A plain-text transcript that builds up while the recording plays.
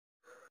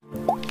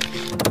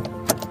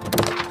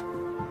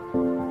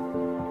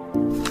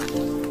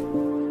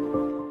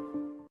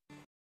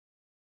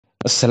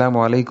അസ്സലാമു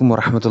അലൈക്കും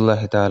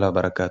വറഹ്മത്തുള്ളാഹി തആല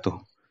വബറകാതുഹു.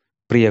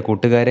 പ്രിയ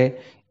കൂട്ടുകാരെ,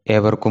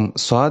 ഏവർക്കും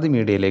സ്വാദ്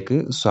മീഡിയയിലേക്ക്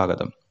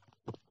സ്വാഗതം.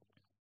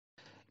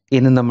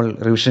 ഇന്ന് നമ്മൾ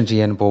റിവിഷൻ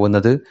ചെയ്യാൻ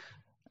പോകുന്നത്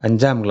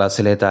 5ാം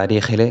ക്ലാസ്സിലെ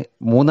താരീഖിലെ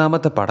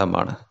 3ാമത്തെ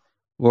പാഠമാണ്.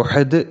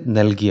 ഉഹദ്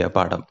നൽകിയ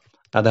പാഠം.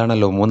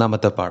 അതാണല്ലോ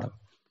 3ാമത്തെ പാഠം.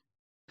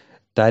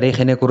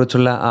 താരീഖിനെ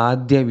കുറിച്ചുള്ള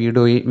ആദ്യ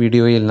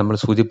വീഡിയോയിൽ നമ്മൾ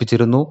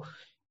സൂചിപ്പിച്ചിരുന്നു,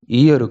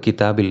 ഈ ഒരു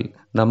കിതാബിൽ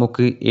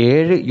നമുക്ക്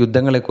 7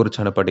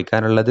 യുദ്ധങ്ങളെക്കുറിച്ചാണ്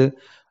പഠിക്കാനുള്ളത്.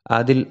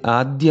 അതിൽ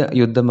ആദ്യ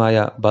യുദ്ധമായ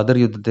ബദർ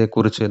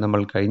യുദ്ധത്തെക്കുറിച്ച്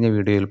നമ്മൾ കഴിഞ്ഞ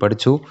വീഡിയോയിൽ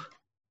പഠിച്ചു.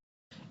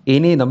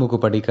 ഇനി നമുക്ക്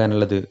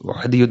പഠിക്കാനുള്ളത്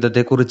ഉഹദ്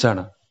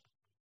യുദ്ധത്തെക്കുറിച്ചാണ്.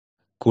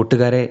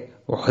 കൂട്ടുകാരെ,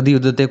 ഉഹദ്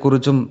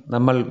യുദ്ധത്തെക്കുറിച്ചും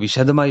നമ്മൾ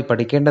വിശദമായി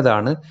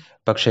പഠിക്കേണ്ടതാണ്.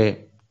 പക്ഷേ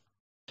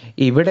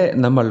ഇവിടെ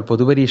നമ്മൾ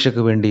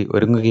പൊതുപരീക്ഷയ്ക്ക് വേണ്ടി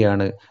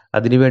ഒരുങ്ങുകയാണ്,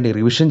 അതിനുവേണ്ടി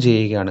റിവിഷൻ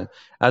ചെയ്യുകയാണ്.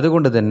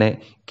 അതുകൊണ്ട് തന്നെ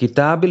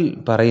കിതാബിൽ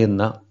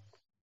പറയുന്ന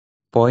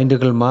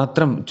പോയിന്റുകൾ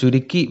മാത്രം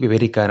ചുരുക്കി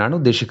വിവരിക്കാനാണ്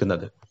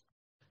ഉദ്ദേശിക്കുന്നത്.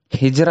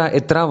 ഹിജ്റ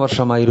എത്രാം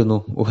വർഷമായിരുന്നു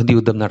ഉഹദ്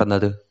യുദ്ധം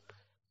നടന്നത്?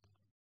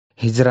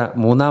 ഹിജ്റ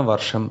 3ാം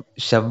വർഷം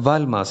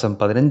ശവ്വാൽ മാസം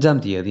 15ാം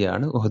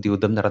തീയതിയാണ് ഉഹദ്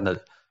യുദ്ധം നടന്നത്.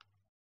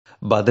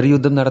 ബദർ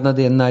യുദ്ധം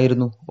നടന്നത്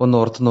എന്നായിരുന്നു? ഒന്ന്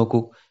ഓർത്തു നോക്കൂ.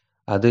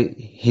 അത്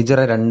ഹിജ്റ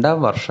 2ാം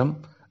വർഷം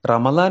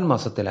റമദാൻ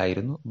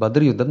മാസത്തിലായിരുന്നു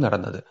ബദർ യുദ്ധം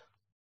നടന്നത്.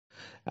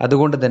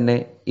 അതുകൊണ്ട് തന്നെ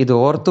ഇത്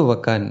ഓർത്തു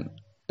വെക്കാൻ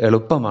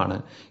എളുപ്പമാണ്.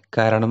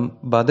 കാരണം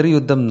ബദർ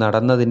യുദ്ധം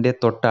നടന്നതിന്റെ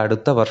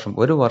തൊട്ടടുത്ത വർഷം,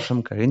 ഒരു വർഷം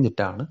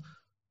കഴിഞ്ഞിട്ടാണ്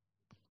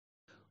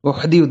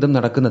ഉഹദ് യുദ്ധം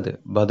നടക്കുന്നത്.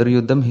 ബദർ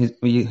യുദ്ധം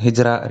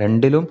ഹിജ്റ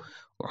 2ലും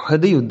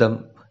ഉഹദ് യുദ്ധം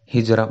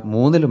ഹിജ്റ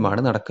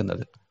 3ലുമാണ്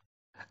നടക്കുന്നത്.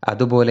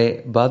 അതുപോലെ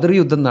ബദർ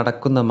യുദ്ധം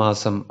നടക്കുന്ന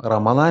മാസം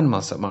റമദാൻ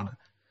മാസമാണ്.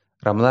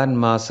 റമദാൻ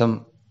മാസം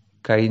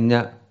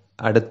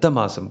അടുത്ത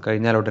മാസം,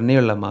 കഴിഞ്ഞാൽ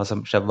ഉടനെയുള്ള മാസം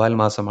ശവ്വാൽ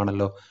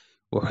മാസമാണല്ലോ.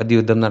 ഉഹദ്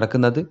യുദ്ധം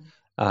നടക്കുന്നത്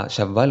ആ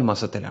ശവ്വാൽ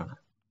മാസത്തിലാണ്.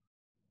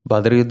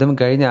 ബദർ യുദ്ധം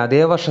കഴിഞ്ഞ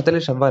അതേ വർഷത്തിലെ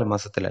ശവ്വാൽ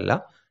മാസത്തിലല്ല,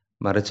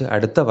 മറിച്ച്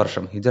അടുത്ത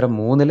വർഷം ഹിജ്റ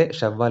 3ലെ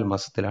ശവ്വാൽ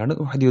മാസത്തിലാണ്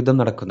ഉഹദ് യുദ്ധം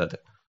നടക്കുന്നത്.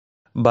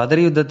 ബദർ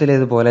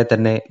യുദ്ധത്തിലേതുപോലെ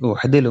തന്നെ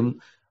ഉഹദിലും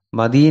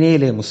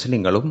മദീനയിലെ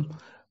മുസ്ലിങ്ങളും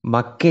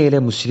മക്കയിലെ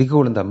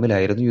മുശ്രിക്കുകളും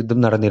തമ്മിലായിരുന്നു യുദ്ധം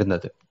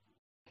നടന്നിരുന്നത്.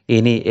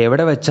 ഇനി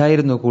എവിടെ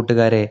വെച്ചായിരുന്നു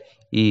കൂട്ടുകാരെ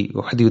ഈ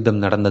ഉഹദ് യുദ്ധം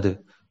നടന്നത്?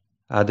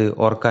 അത്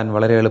ഓർക്കാൻ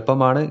വളരെ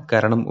എളുപ്പമാണ്.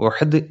 കാരണം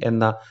ഉഹദ്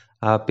എന്ന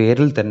ആ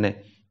പേരിൽ തന്നെ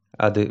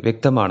അത്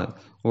വ്യക്തമാണ്.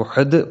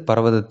 ഉഹദ്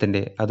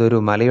പർവ്വതത്തിന്റെ, അതൊരു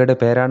മലയുടെ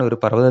പേരാണ്, ഒരു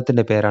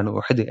പർവ്വതത്തിന്റെ പേരാണ്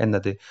ഉഹദ്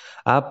എന്നത്.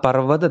 ആ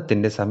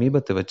പർവ്വതത്തിന്റെ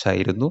സമീപത്ത്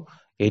വെച്ചായിരുന്നു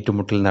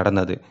ഏറ്റുമുട്ടൽ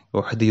നടന്നത്,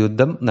 ഉഹദ്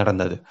യുദ്ധം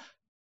നടന്നത്.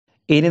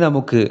 ഇനി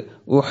നമുക്ക്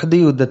ഉഹദ്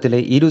യുദ്ധത്തിലെ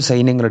ഇരു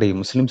സൈന്യങ്ങളുടെയും,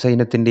 മുസ്ലിം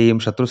സൈന്യത്തിന്റെയും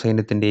ശത്രു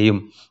സൈന്യത്തിന്റെയും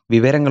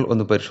വിവരങ്ങൾ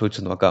ഒന്ന്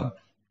പരിശോധിച്ച് നോക്കാം.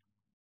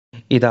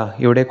 ഇതാ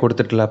ഇവിടെ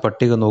കൊടുത്തിട്ടുള്ള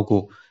പട്ടിക നോക്കൂ.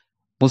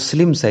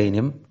 മുസ്ലിം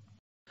സൈന്യം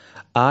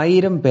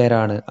 1000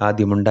 പേരാണ്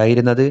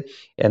ആദ്യമുണ്ടായിരുന്നത്.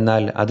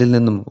 എന്നാൽ അതിൽ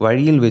നിന്നും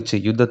വഴിയിൽ വെച്ച്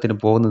യുദ്ധത്തിന്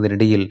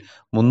പോകുന്നതിനിടയിൽ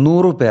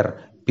 300 പേർ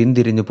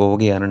പിന്തിരിഞ്ഞു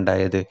പോവുകയാണ്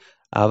ഉണ്ടായത്.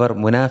 അവർ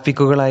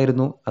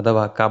മുനാഫിക്കുകളായിരുന്നു,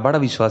 അഥവാ കപട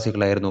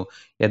വിശ്വാസികളായിരുന്നു.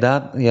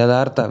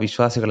 യഥാർത്ഥ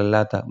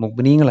വിശ്വാസികളല്ലാത്ത,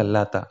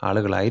 മുഅ്മിനീങ്ങളല്ലാത്ത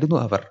ആളുകളായിരുന്നു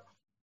അവർ.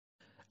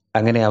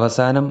 അങ്ങനെ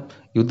അവസാനം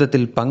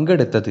യുദ്ധത്തിൽ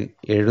പങ്കെടുത്തത്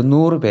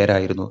 700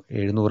 പേരായിരുന്നു,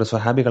 700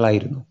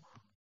 സ്വഹാബികളായിരുന്നു.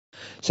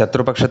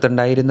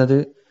 ശത്രുപക്ഷത്തുണ്ടായിരുന്നത്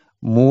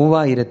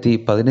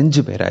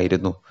 3015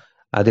 പേരായിരുന്നു.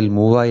 അതിൽ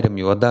 3000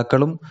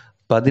 യോദ്ധാക്കളും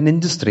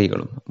 15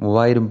 സ്ത്രീകളും,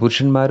 3000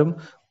 പുരുഷന്മാരും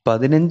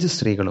 15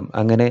 സ്ത്രീകളും,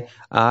 അങ്ങനെ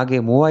ആകെ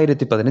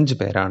 3015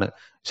 പേരാണ്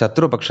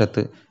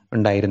ശത്രുപക്ഷത്ത്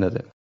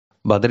ഉണ്ടായിരുന്നത്.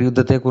 ബദർ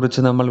യുദ്ധത്തെക്കുറിച്ച്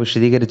നമ്മൾ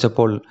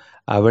വിശദീകരിച്ചപ്പോൾ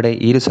അവിടെ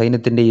ഇരു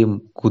സൈന്യത്തിന്റെയും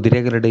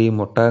കുതിരകളുടെയും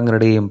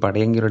ഒട്ടകങ്ങളുടെയും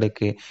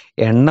പടയങ്കികളുടെയൊക്കെ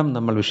എണ്ണം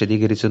നമ്മൾ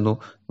വിശദീകരിച്ചിരുന്നു.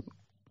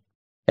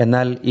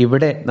 എന്നാൽ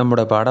ഇവിടെ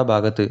നമ്മുടെ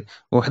പാഠഭാഗത്ത്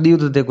ഉഹദ്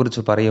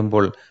യുദ്ധത്തെക്കുറിച്ച്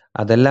പറയുമ്പോൾ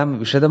അതെല്ലാം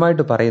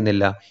വിശദമായിട്ട്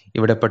പറയുന്നില്ല.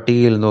 ഇവിടെ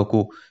പട്ടികയിൽ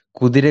നോക്കൂ,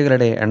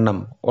 കുതിരകളുടെ എണ്ണം,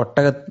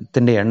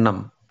 ഒട്ടകത്തിന്റെ എണ്ണം,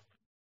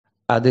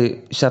 അത്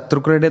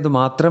ശത്രുക്കളുടേത്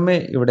മാത്രമേ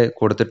ഇവിടെ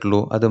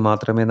കൊടുത്തിട്ടുള്ളൂ. അത്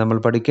മാത്രമേ നമ്മൾ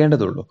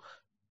പഠിക്കേണ്ടതുള്ളൂ.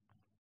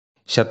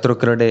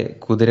 ശത്രുക്കളുടെ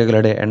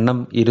കുതിരകളുടെ എണ്ണം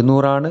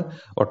 200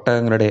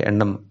 ഒട്ടകങ്ങളുടെ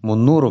എണ്ണം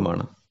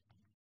 300.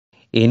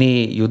 ഇനി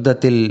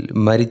യുദ്ധത്തിൽ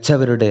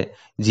മരിച്ചവരുടെ,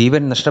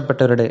 ജീവൻ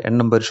നഷ്ടപ്പെട്ടവരുടെ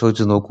എണ്ണം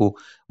പരിശോധിച്ച് നോക്കൂ.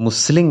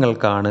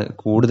 മുസ്ലിങ്ങൾക്കാണ്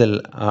കൂടുതൽ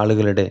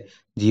ആളുകളുടെ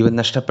ജീവൻ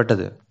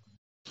നഷ്ടപ്പെട്ടത്.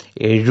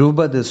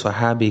 70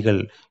 സ്വഹാബികൾ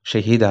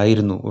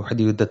ഷഹീദായിരുന്നു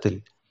ഉഹദ് യുദ്ധത്തിൽ.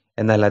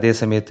 എന്നാൽ അതേ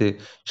സമയത്ത്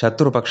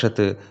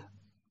ശത്രുപക്ഷത്ത്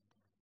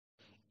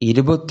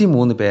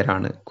 23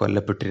 പേരാണ്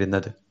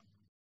കൊല്ലപ്പെട്ടിരുന്നത്.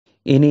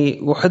 ഇനി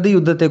ഉഹദ്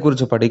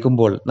യുദ്ധത്തെക്കുറിച്ച്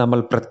പഠിക്കുമ്പോൾ നമ്മൾ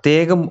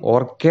പ്രത്യേകം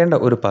ഓർക്കേണ്ട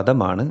ഒരു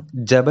പദമാണ്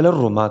ജബലുർ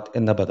റുമാത്ത്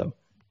എന്ന പദം.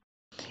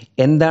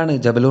 എന്താണ്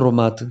ജബലുർ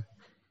റുമാത്ത്?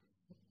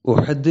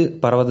 ഉഹദ്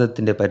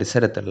പർവ്വതത്തിന്റെ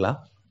പരിസരത്തുള്ള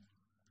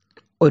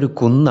ഒരു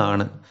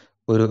കുന്നാണ്,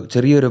 ഒരു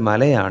ചെറിയൊരു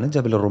മലയാണ്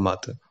ജബലുർ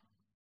റുമാത്ത്.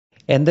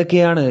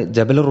 എന്തൊക്കെയാണ്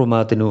ജബലുർ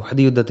റുമാത്തിന്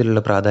ഉഹദ്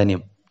യുദ്ധത്തിലുള്ള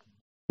പ്രാധാന്യം?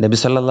 നബി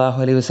സല്ലല്ലാഹു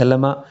അലൈഹി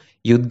വസല്ലമ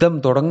യുദ്ധം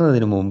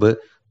തുടങ്ങുന്നതിന് മുമ്പ്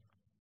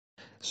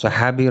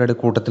സ്വഹാബികളുടെ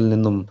കൂട്ടത്തിൽ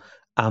നിന്നും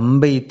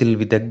അമ്പെയ്ത്തിൽ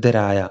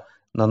വിദഗ്ധരായ,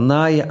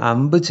 നന്നായി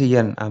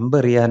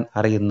അമ്പെറിയാൻ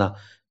അറിയുന്ന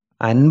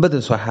 50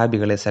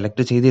 സ്വഹാബികളെ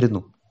സെലക്ട്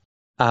ചെയ്തിരുന്നു.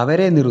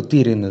 അവരെ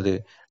നിർത്തിയിരുന്നത്,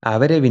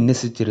 അവരെ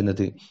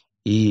വിന്യസിച്ചിരുന്നത്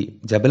ഈ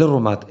ജബലുർ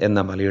റുമാത്ത് എന്ന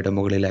മലയുടെ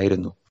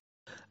മുകളിലായിരുന്നു.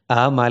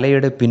 ആ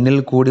മലയുടെ പിന്നിൽ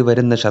കൂടി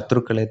വരുന്ന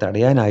ശത്രുക്കളെ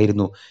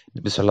തടയാനായിരുന്നു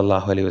നബി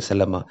സല്ലല്ലാഹു അലൈഹി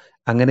വസല്ലമ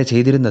അങ്ങനെ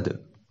ചെയ്തിരുന്നത്.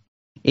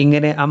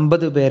 ഇങ്ങനെ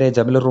 50 പേരെ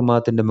ജബലുർ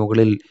റുമാത്തിന്റെ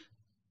മുകളിൽ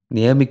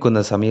നിയമിക്കുന്ന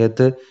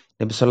സമയത്ത്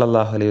നബി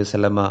സല്ലല്ലാഹു അലൈഹി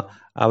വസല്ലമ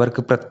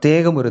അവർക്ക്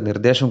പ്രത്യേകം ഒരു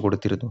നിർദ്ദേശം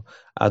കൊടുത്തിരുന്നു.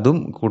 അതും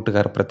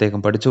കൂട്ടുകാർ പ്രത്യേകം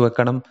പഠിച്ചു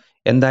വെക്കണം.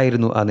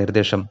 എന്തായിരുന്നു ആ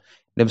നിർദ്ദേശം?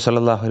 നബി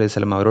സല്ലല്ലാഹു അലൈഹി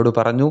വസല്ലമ അവരോട്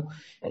പറഞ്ഞു,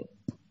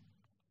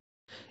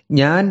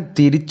 ഞാൻ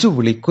തിരിച്ചു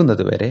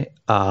വിളിക്കുന്നത് വരെ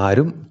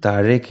ആരും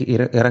താഴേക്ക്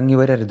ഇറങ്ങി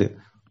വരരുത്.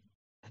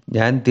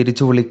 ഞാൻ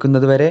തിരിച്ചു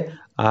വിളിക്കുന്നത് വരെ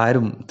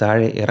ആരും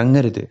താഴെ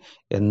ഇറങ്ങരുത്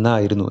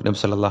എന്നായിരുന്നു നബി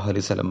സല്ലല്ലാഹു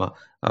അലൈഹി വസല്ലമ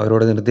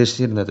അവരോട്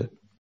നിർദ്ദേശിച്ചിരുന്നത്.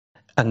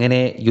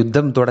 അങ്ങനെ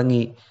യുദ്ധം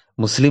തുടങ്ങി.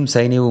 മുസ്ലിം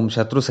സൈന്യവും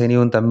ശത്രു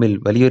സൈന്യവും തമ്മിൽ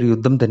വലിയൊരു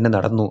യുദ്ധം തന്നെ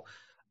നടന്നു.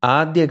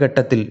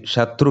 ആദ്യഘട്ടത്തിൽ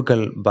ശത്രുക്കൾ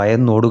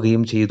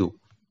ഭയന്നോടുകയും ചെയ്തു.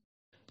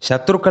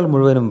 ശത്രുക്കൾ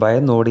മുഴുവനും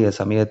ഭയന്നോടിയ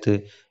സമയത്ത്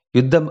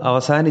യുദ്ധം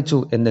അവസാനിച്ചു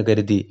എന്ന്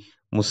കരുതി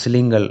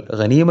മുസ്ലിങ്ങൾ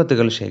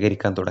ഗനീമത്തുകൾ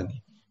ശേഖരിക്കാൻ തുടങ്ങി.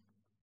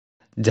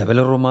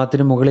 ജബലുർ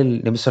റുമാത്തിന് മുകളിൽ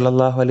നബി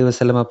സല്ലല്ലാഹു അലൈഹി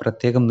വസല്ലമ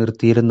പ്രത്യേകം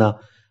നിർത്തിയിരുന്ന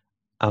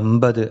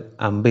 50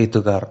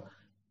 അമ്പെയ്ത്തുകാർ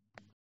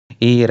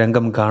ഈ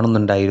രംഗം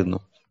കാണുന്നുണ്ടായിരുന്നു.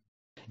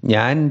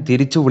 ഞാൻ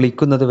തിരിച്ചു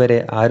വിളിക്കുന്നത് വരെ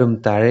ആരും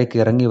താഴേക്ക്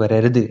ഇറങ്ങി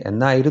വരരുത്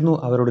എന്നായിരുന്നു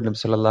അവരോട് നബി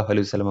സല്ലല്ലാഹു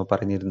അലൈഹി വസല്ലമ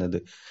പറഞ്ഞിരുന്നത്.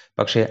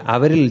 പക്ഷെ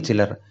അവരിൽ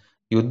ചിലർ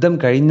യുദ്ധം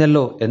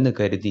കഴിഞ്ഞല്ലോ എന്ന്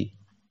കരുതി,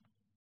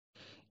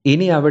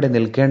 ഇനി അവിടെ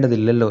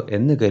നിൽക്കേണ്ടതില്ലല്ലോ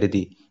എന്ന്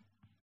കരുതി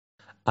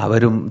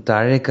അവരും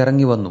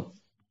താഴേക്കിറങ്ങി വന്നു.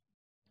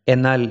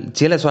 എന്നാൽ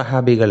ചില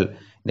സ്വഹാബികൾ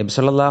നബി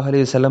സല്ലല്ലാഹു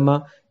അലൈഹി വസല്ലമ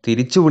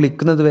തിരിച്ചു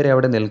വിളിക്കുന്നത് വരെ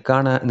അവിടെ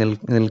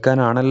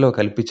നിൽക്കാനാണല്ലോ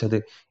കൽപ്പിച്ചത്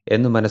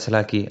എന്ന്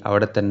മനസ്സിലാക്കി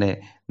അവിടെ തന്നെ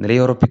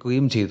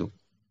നിലയുറപ്പിക്കുകയും ചെയ്തു.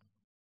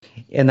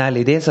 എന്നാൽ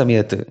ഇതേ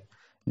സമയത്ത്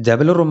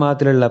ജബലുർ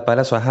റുമാത്തിലുള്ള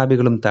പല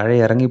സ്വഹാബികളും താഴെ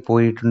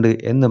ഇറങ്ങിപ്പോയിട്ടുണ്ട്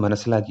എന്ന്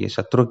മനസ്സിലാക്കിയ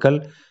ശത്രുക്കൾ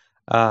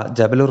ആ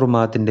ജബലുർ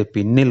റുമാത്തിന്റെ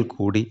പിന്നിൽ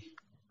കൂടി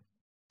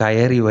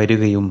കയറി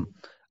വരികയും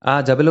ആ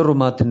ജബലുർ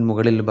റുമാത്തിന്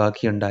മുകളിൽ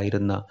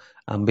ബാക്കിയുണ്ടായിരുന്ന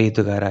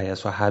അമ്പെയ്ത്തുകാരായ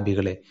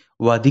സ്വഹാബികളെ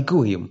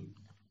വധിക്കുകയും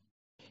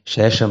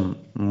ശേഷം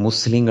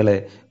മുസ്ലിങ്ങളെ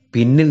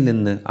പിന്നിൽ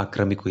നിന്ന്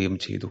ആക്രമിക്കുകയും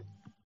ചെയ്തു.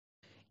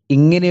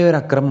 ഇങ്ങനെയൊരു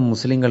അക്രമം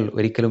മുസ്ലിങ്ങൾ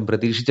ഒരിക്കലും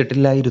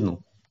പ്രതീക്ഷിച്ചിട്ടില്ലായിരുന്നു.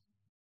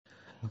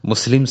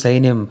 മുസ്ലിം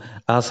സൈന്യം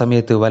ആ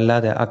സമയത്ത്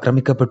വല്ലാതെ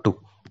ആക്രമിക്കപ്പെട്ടു.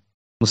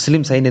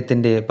 മുസ്ലിം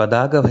സൈന്യത്തിന്റെ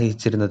പതാക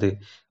വഹിച്ചിരുന്നത്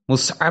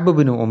മുസ്അബ്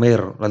ബിൻ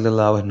ഉമൈർ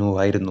റളിയല്ലാഹു അൻഹു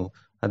ആയിരുന്നു.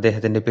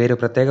 അദ്ദേഹത്തിന്റെ പേര്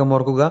പ്രത്യേകം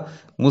ഓർക്കുക,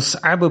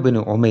 മുസ്അബ് ബിൻ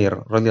ഉമൈർ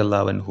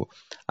റളിയല്ലാഹു അൻഹു.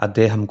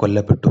 അദ്ദേഹം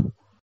കൊല്ലപ്പെട്ടു.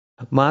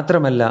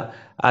 മാത്രമല്ല,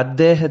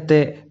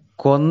 അദ്ദേഹത്തെ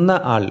കൊന്ന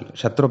ആൾ,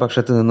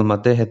 ശത്രുപക്ഷത്ത് നിന്നും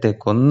അദ്ദേഹത്തെ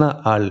കൊന്ന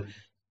ആൾ,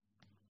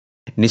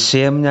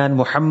 നിശ്ചയം ഞാൻ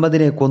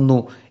മുഹമ്മദിനെ കൊന്നു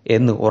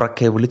എന്ന്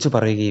ഉറക്കെ വിളിച്ചു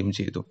പറയുകയും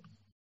ചെയ്തു.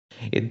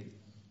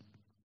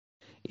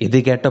 ഇത്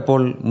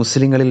കേട്ടപ്പോൾ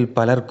മുസ്ലിങ്ങളിൽ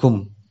പലർക്കും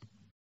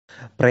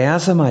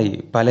പ്രയാസമായി.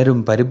 പലരും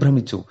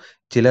പരിഭ്രമിച്ചു.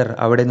 ചിലർ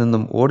അവിടെ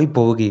നിന്നും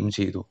ഓടിപ്പോവുകയും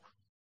ചെയ്തു.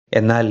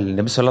 എന്നാൽ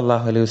നബി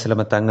സല്ലല്ലാഹു അലൈഹി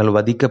വസല്ലമ തങ്ങൾ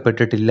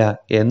വധിക്കപ്പെട്ടിട്ടില്ല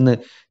എന്ന്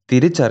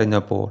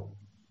തിരിച്ചറിഞ്ഞപ്പോൾ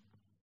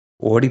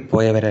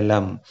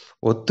ഓടിപ്പോയവരെല്ലാം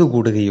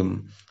ഒത്തുകൂടുകയും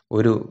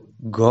ഒരു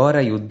ഘോര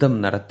യുദ്ധം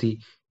നടത്തി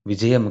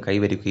വിജയം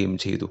കൈവരിക്കുകയും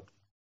ചെയ്തു.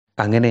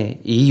 അങ്ങനെ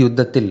ഈ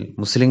യുദ്ധത്തിൽ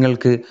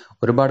മുസ്ലിങ്ങൾക്ക്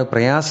ഒരുപാട്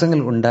പ്രയാസങ്ങൾ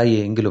ഉണ്ടായി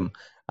എങ്കിലും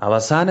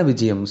അവസാന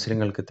വിജയം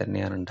മുസ്ലിങ്ങൾക്ക്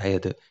തന്നെയാണ്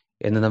ഉണ്ടായത്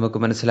എന്ന് നമുക്ക്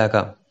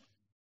മനസ്സിലാക്കാം.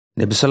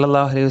 നബി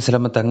സല്ലല്ലാഹു അലൈഹി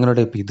വസല്ലമ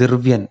തങ്ങളുടെ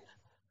പിതൃവ്യൻ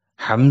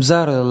ഹംസ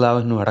റളിയല്ലാഹു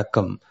അൻഹു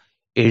അടക്കം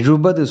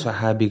 70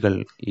 സ്വഹാബികൾ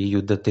ഈ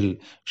യുദ്ധത്തിൽ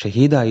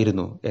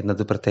ഷഹീദായിരുന്നു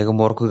എന്നത് പ്രത്യേകം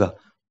ഓർക്കുക.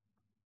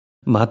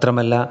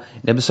 മാത്രമല്ല,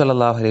 നബി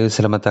സല്ലല്ലാഹു അലൈഹി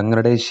വസല്ലമ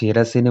തങ്ങളുടെ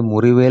ശിരസിന്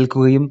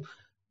മുറിവേൽക്കുകയും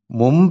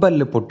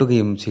മുമ്പല്ല്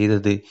പൊട്ടുകയും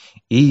ചെയ്തത്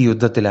ഈ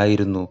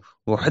യുദ്ധത്തിലായിരുന്നു,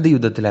 ഉഹദ്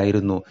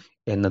യുദ്ധത്തിലായിരുന്നു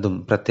എന്നതും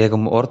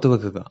പ്രത്യേകം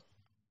ഓർത്തുവെക്കുക.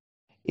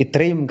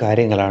 ഇത്രയും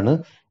കാര്യങ്ങളാണ്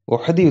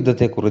ഉഹദ്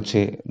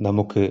യുദ്ധത്തെക്കുറിച്ച്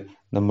നമുക്ക്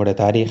നമ്മുടെ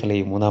താരീഖിലെ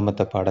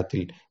 3-ാമത്തെ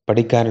പാഠത്തിൽ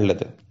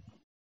പഠിക്കാനുള്ളത്.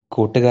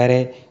 കൂട്ടുകാരെ,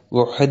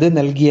 ഉഹദ്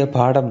നൽകിയ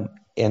പാഠം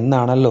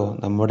എന്നാണല്ലോ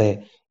നമ്മുടെ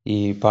ഈ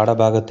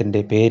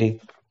പാഠഭാഗത്തിന്റെ പേര്.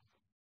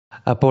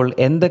 അപ്പോൾ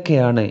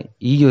എന്തൊക്കെയാണ്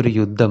ഈ ഒരു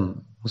യുദ്ധം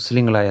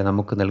മുസ്ലിങ്ങളായ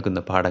നമുക്ക് നൽകുന്ന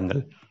പാഠങ്ങൾ?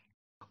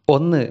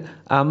 ഒന്ന്,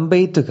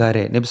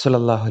 അമ്പെയ്ത്തുകാരെ നബി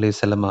സല്ലല്ലാഹു അലൈഹി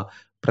വസല്ലമ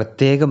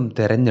പ്രത്യേകം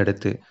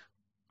തെരഞ്ഞെടുത്ത്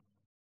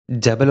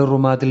ജബലുർ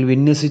റുമാത്തിൽ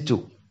വിന്യസിച്ചു.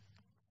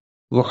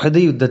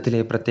 ഉഹദ്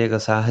യുദ്ധത്തിലെ പ്രത്യേക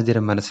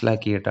സാഹചര്യം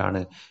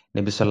മനസ്സിലാക്കിയിട്ടാണ്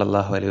നബി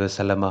സല്ലല്ലാഹു അലൈഹി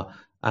വസല്ലമ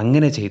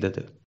അങ്ങനെ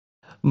ചെയ്തത്.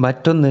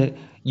 മറ്റൊന്ന്,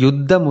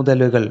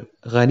 യുദ്ധമുതലുകൾ,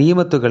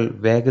 ഗനീമത്തുകൾ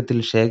വേഗത്തിൽ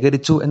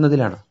ശേഖരിച്ചു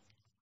എന്നതിലാണ്.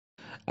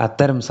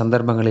 അത്തരം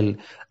സന്ദർഭങ്ങളിൽ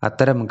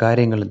അത്തരം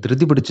കാര്യങ്ങൾ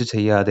ധൃതി പിടിച്ചു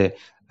ചെയ്യാതെ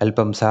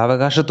അല്പം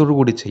സാവകാശത്തോടു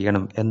കൂടി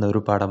ചെയ്യണം എന്നൊരു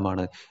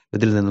പാഠമാണ്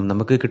ഇതിൽ നിന്നും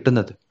നമുക്ക്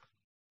കിട്ടുന്നത്.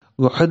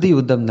 ഉഹദ്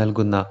യുദ്ധം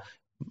നൽകുന്ന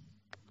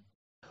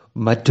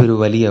മറ്റൊരു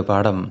വലിയ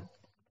പാഠം,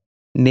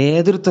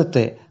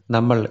 നേതൃത്വത്തെ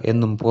നമ്മൾ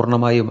എന്നും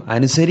പൂർണ്ണമായും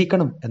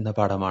അനുസരിക്കണം എന്ന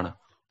പാഠമാണ്.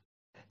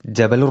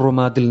 ജബലുർ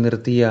റുമാത്തിൽ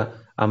നിർത്തിയ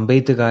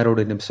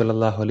അമ്പെയ്ത്തുകാരോട് നബി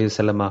സല്ലല്ലാഹു അലൈഹി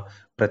വസല്ലമ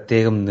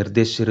പ്രത്യേകം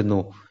നിർദ്ദേശിച്ചിരുന്നു,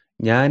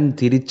 ഞാൻ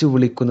തിരിച്ചു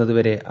വിളിക്കുന്നത്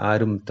വരെ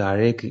ആരും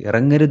താഴേക്ക്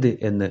ഇറങ്ങരുത്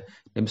എന്ന്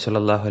നബി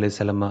സല്ലല്ലാഹു അലൈഹി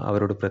വസല്ലമ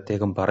അവരോട്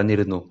പ്രത്യേകം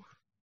പറഞ്ഞിരുന്നു.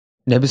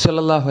 നബി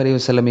സല്ലല്ലാഹു അലൈഹി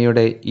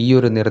വസല്ലമയുടെ ഈ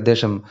ഒരു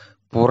നിർദ്ദേശം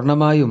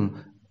പൂർണ്ണമായും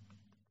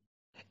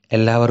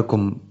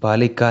എല്ലാവർക്കും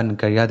പാലിക്കാൻ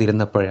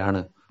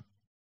കഴിയാതിരുന്നപ്പോഴാണ്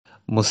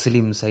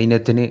മുസ്ലിം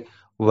സൈന്യത്തിന്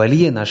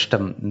വലിയ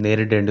നഷ്ടം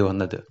നേരിടേണ്ടി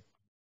വന്നത്.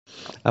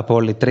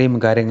 അപ്പോൾ ഇത്രയും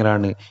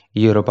കാര്യങ്ങളാണ്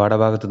ഈ ഒരു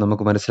പാഠഭാഗത്ത്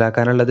നമുക്ക്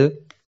മനസ്സിലാക്കാനുള്ളത്.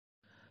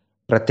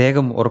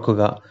 പ്രത്യേകം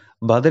ഓർക്കുക,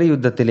 ബദർ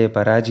യുദ്ധത്തിലെ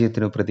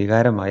പരാജയത്തിനു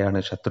പ്രതികാരമായാണ്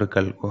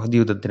ശത്രുക്കൾ ഉഹദ്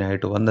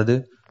യുദ്ധത്തിനായിട്ട് വന്നത്.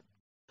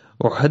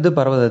 ഉഹദ്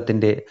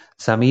പർവ്വതത്തിന്റെ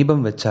സമീപം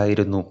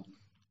വെച്ചായിരുന്നു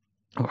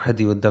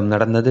ഉഹദ് യുദ്ധം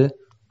നടന്നത്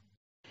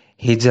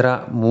ഹിജ്റ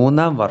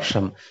 3-ാം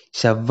വർഷം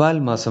ശവ്വാൽ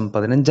മാസം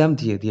 15-ാം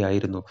തീയതി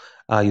ആയിരുന്നു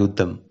ആ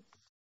യുദ്ധം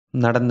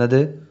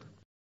നടന്നത്.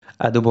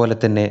 അതുപോലെ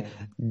തന്നെ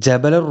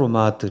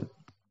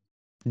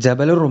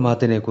ജബലുർ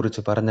റുമാത്തിനെ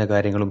കുറിച്ച് പറഞ്ഞ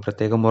കാര്യങ്ങളും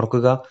പ്രത്യേകം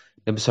ഓർക്കുക.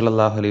 നബി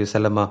സല്ലല്ലാഹു അലൈഹി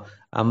വസല്ലമ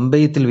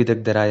അമ്പെയ്ത്തിൽ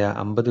വിദഗ്ധരായ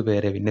 50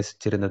 പേരെ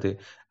വിന്യസിച്ചിരുന്നത്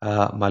ആ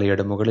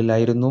മലയുടെ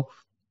മുകളിലായിരുന്നു.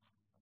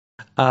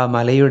 ആ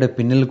മലയുടെ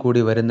പിന്നിൽ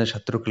കൂടി വരുന്ന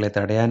ശത്രുക്കളെ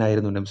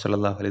തടയാനായിരുന്നു നബി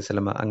സല്ലല്ലാഹു അലൈഹി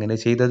വസല്ലമ അങ്ങനെ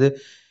ചെയ്തത്.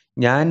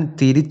 ഞാൻ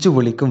തിരിച്ചു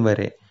വിളിക്കും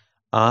വരെ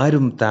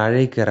ആരും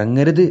താഴേക്ക്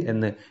ഇറങ്ങരുത്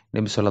എന്ന്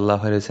നബി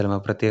സല്ലല്ലാഹു അലൈഹി വസല്ലമ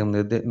പ്രത്യേകം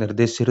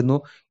നിർദ്ദേശിച്ചിരുന്നു.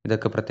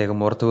 ഇതൊക്കെ പ്രത്യേകം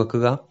ഓർത്തു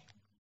വെക്കുക.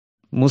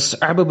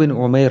 മുസ്അബ് ബിൻ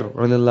ഉമൈർ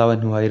റളിയല്ലാഹു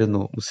അൻഹു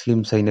ആയിരുന്നു മുസ്ലിം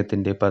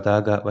സൈന്യത്തിന്റെ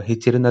പതാക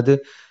വഹിച്ചിരുന്നത്.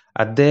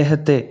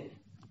 അദ്ദേഹത്തെ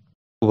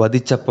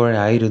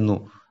വധിച്ചപ്പോഴായിരുന്നു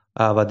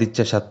ആ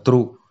വധിച്ച ശത്രു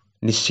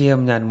നിശ്ചയം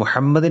ഞാൻ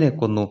മുഹമ്മദിനെ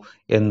കൊന്നു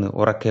എന്ന്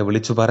ഉറക്കെ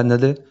വിളിച്ചു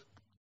പറഞ്ഞത്.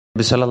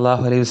 നബി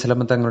സല്ലല്ലാഹു അലൈഹി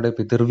വസല്ലമ തങ്ങളുടെ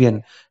പിതൃവ്യൻ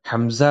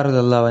ഹംസ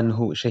റളിയല്ലാഹു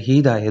അൻഹു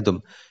ഷഹീദായതും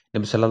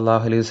നബി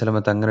സല്ലല്ലാഹു അലൈഹി വസല്ലമ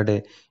തങ്ങളുടെ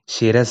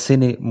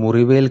ശിരസിന്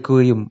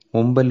മുറിവേൽക്കുകയും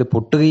മുമ്പല്ല്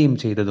പൊട്ടുകയും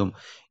ചെയ്തതും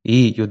ഈ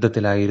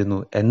യുദ്ധത്തിലായിരുന്നു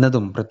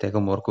എന്നതും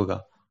പ്രത്യേകം ഓർക്കുക.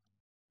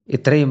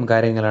 ഇത്രയും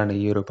കാര്യങ്ങളാണ്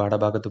ഈ ഒരു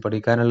പാഠഭാഗത്ത്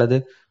പഠിക്കാനുള്ളത്.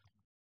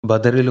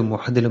 ബദറിലും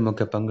ഉഹദിലും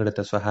ഒക്കെ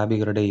പങ്കെടുത്ത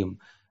സ്വഹാബികളുടെയും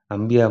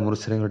അംബിയ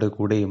മുർസലുകളുടെ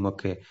കൂടെയും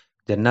ഒക്കെ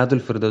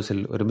ജന്നാത്തുൽ ഫിർദൗസിൽ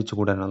ഒരുമിച്ച്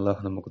കൂടാൻ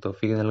അള്ളാഹു നമുക്ക്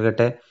തൗഫീഖ്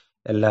നൽകട്ടെ.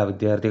 എല്ലാ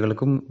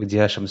വിദ്യാർത്ഥികൾക്കും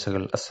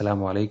വിജയാശംസകൾ.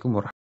 അസ്സലാമു അലൈക്കും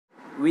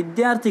വറഹ്മത്തുള്ളാഹി.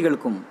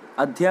 വിദ്യാർത്ഥികൾക്കും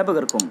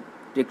അധ്യാപകർക്കും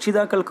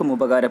രക്ഷിതാക്കൾക്കും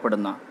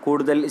ഉപകാരപ്പെടുന്ന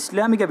കൂടുതൽ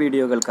ഇസ്ലാമിക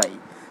വീഡിയോകൾക്കായി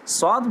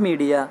സ്വാദ്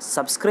മീഡിയ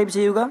സബ്സ്ക്രൈബ്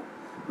ചെയ്യുക.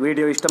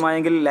 വീഡിയോ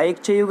ഇഷ്ടമായെങ്കിൽ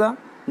ലൈക്ക് ചെയ്യുക.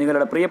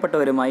 നിങ്ങളുടെ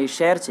പ്രിയപ്പെട്ടവരുമായി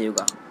ഷെയർ ചെയ്യുക.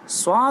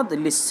 സ്വാദ്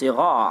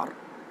ലിസ്സിഗാർ.